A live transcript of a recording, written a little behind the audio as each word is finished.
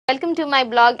Welcome to my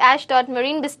blog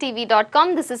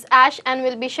ash.marinebiztv.com. This is Ash and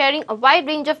we'll be sharing a wide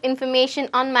range of information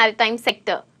on maritime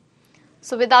sector.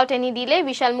 So without any delay,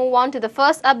 we shall move on to the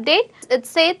first update. It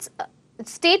states a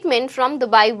statement from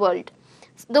Dubai World.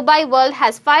 Dubai World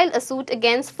has filed a suit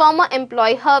against former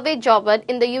employee Herve Jaubert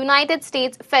in the United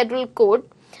States Federal Court,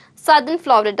 Southern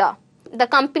Florida. The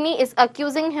company is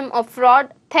accusing him of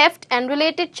fraud, theft and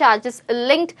related charges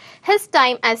linked his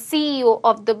time as CEO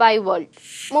of Dubai World.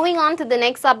 Moving on to the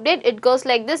next update, it goes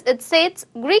like this. It says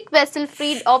Greek vessel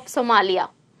freed off Somalia.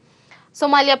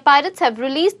 Somalia pirates have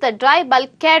released the dry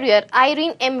bulk carrier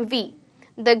Irene MV.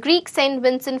 The Greek St.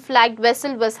 Vincent flagged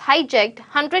vessel was hijacked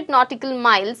 100 nautical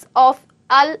miles off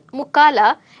Al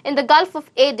Mukalla in the Gulf of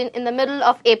Aden in the middle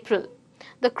of April.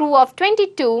 The crew of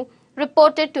 22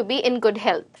 reported to be in good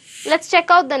health. Let's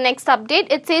check out the next update.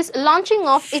 It says launching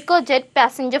of EcoJet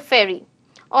passenger ferry.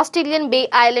 Australian Bay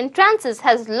Island Transit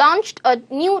has launched a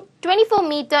new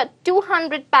 24-meter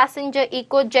 200-passenger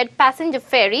EcoJet passenger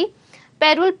ferry,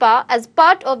 Perulpa, as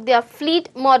part of their fleet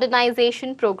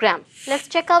modernization program. Let's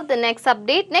check out the next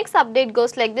update. Next update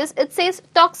goes like this. It says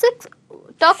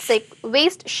toxic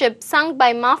waste ship sunk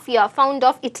by mafia found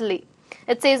off Italy.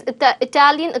 It says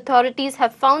Italian authorities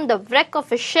have found the wreck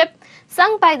of a ship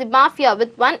sunk by the mafia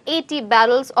with 180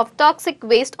 barrels of toxic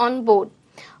waste on board,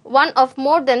 one of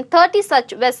more than 30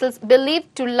 such vessels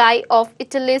believed to lie off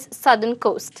Italy's southern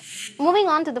coast. Moving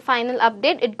on to the final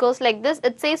update, it goes like this.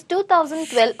 It says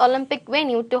 2012 Olympic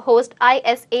venue to host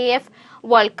ISAF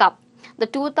World Cup. The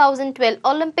 2012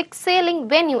 Olympic sailing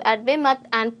venue at Weymouth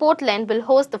and Portland will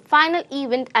host the final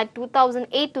event at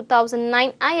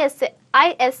 2008-2009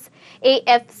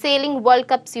 ISAF Sailing World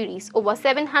Cup Series. Over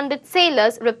 700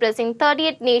 sailors representing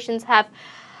 38 nations have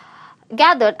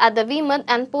gathered at the Weymouth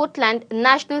and Portland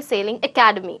National Sailing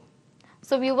Academy.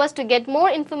 So viewers, to get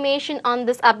more information on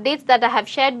these updates that I have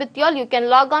shared with you all, you can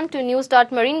log on to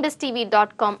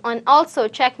news.marinebiztv.com and also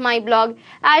check my blog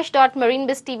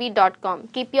ash.marinebiztv.com.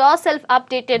 Keep yourself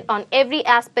updated on every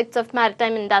aspect of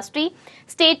maritime industry.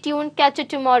 Stay tuned. Catch you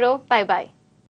tomorrow. Bye-bye.